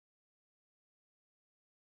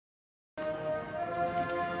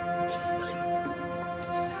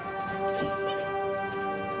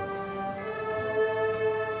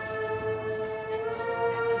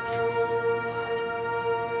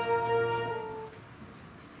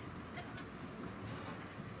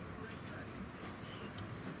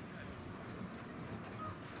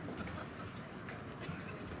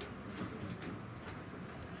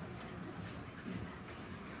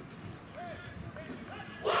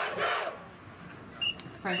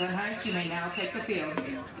Franklin Heights, you may now take the field.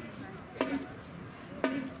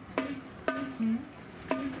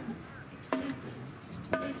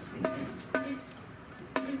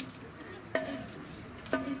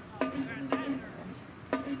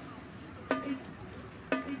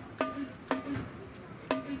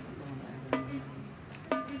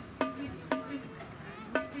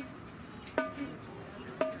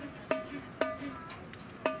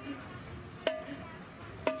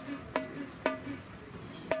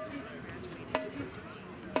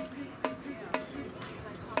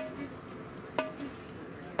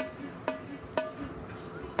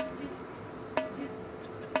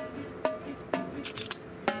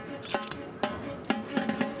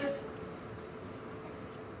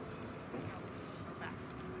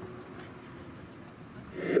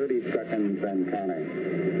 Seconds and counting.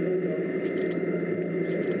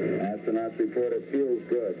 Astronauts report it feels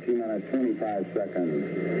good. T-minus 25 seconds.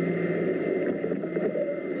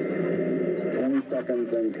 20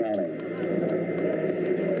 seconds and counting.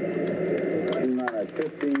 T-minus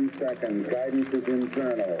 15 seconds. Guidance is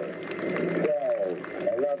internal. 12,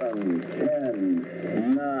 11,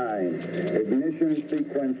 10, 9. Ignition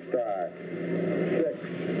sequence start. 6,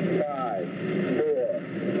 5, 4,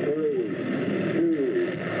 3, 2,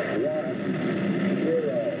 1,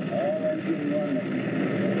 0. All engine running.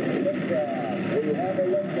 Liftoff. We have a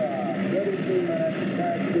liftoff. 32 minutes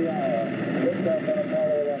past the hour. Liftoff on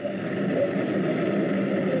Apollo 11.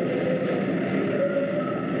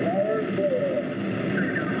 Power clear.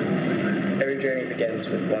 Every journey begins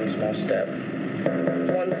with one small step.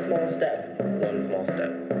 One small step. One small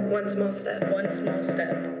step. One small step. One small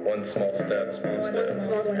step. One small step. One small step. One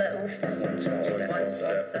small step. One small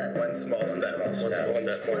step. One small step.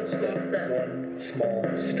 One small step. One small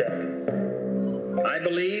step. I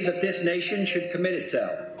believe that this nation should commit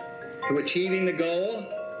itself to achieving the goal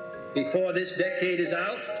before this decade is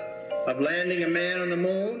out of landing a man on the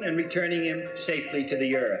moon and returning him safely to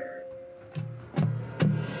the earth.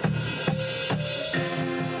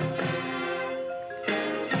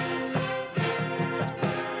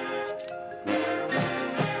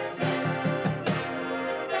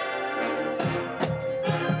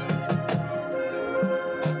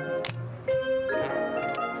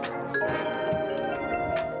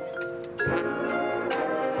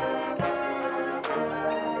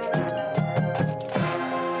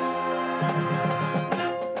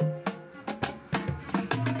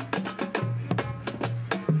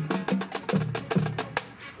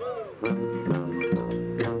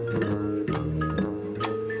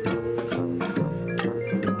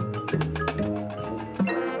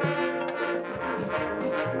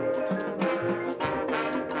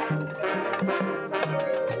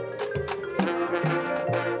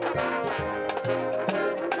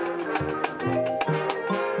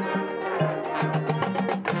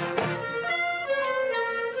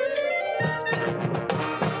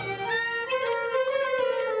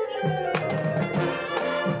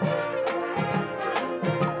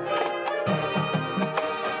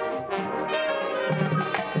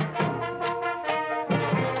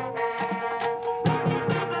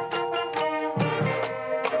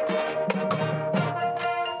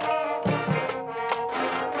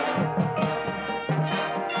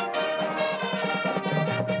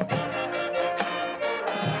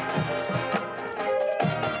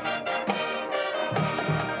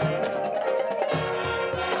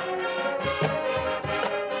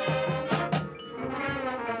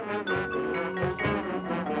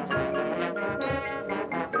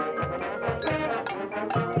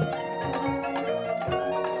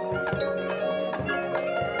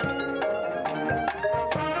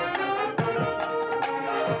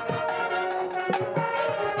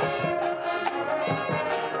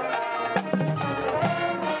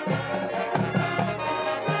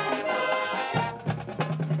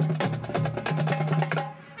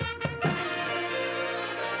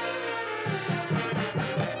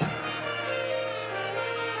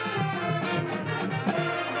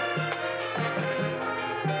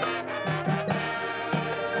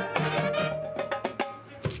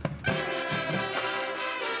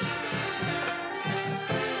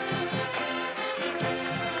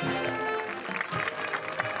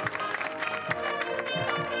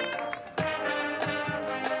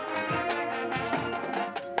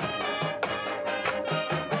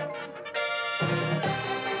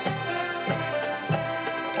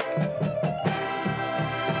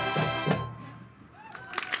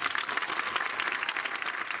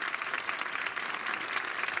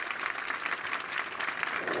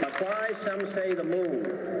 Why, some say the moon.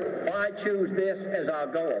 Why choose this as our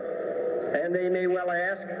goal? And they may well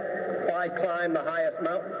ask, why climb the highest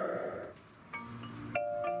mountain?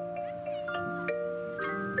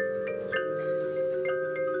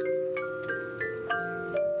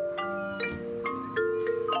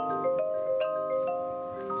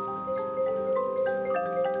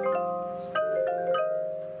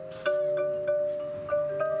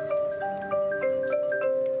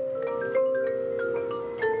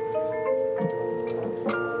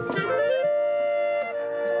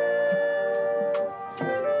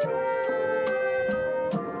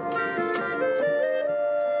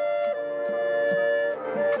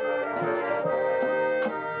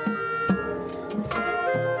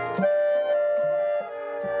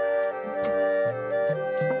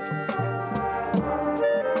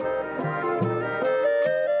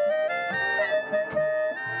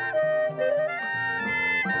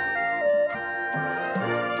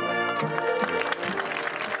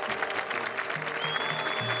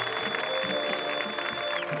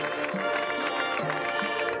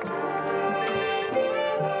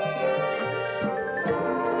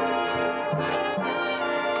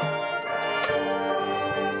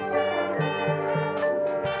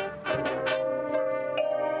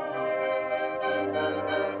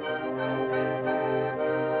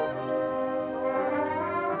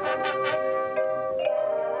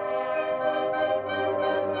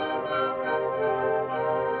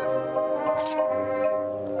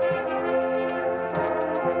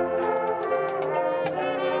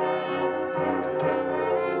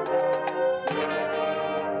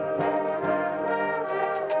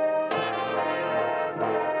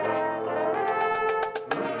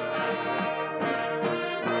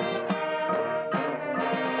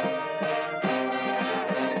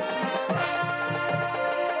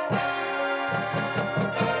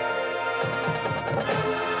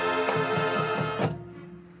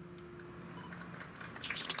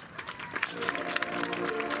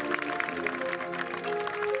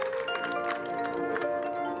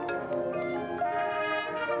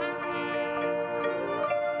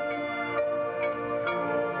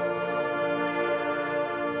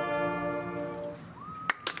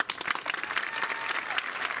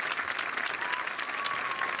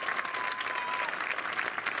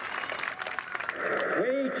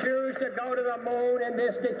 go to the moon in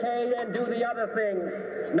this decade and do the other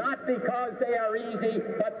things, not because they are easy,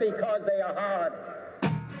 but because they are hard.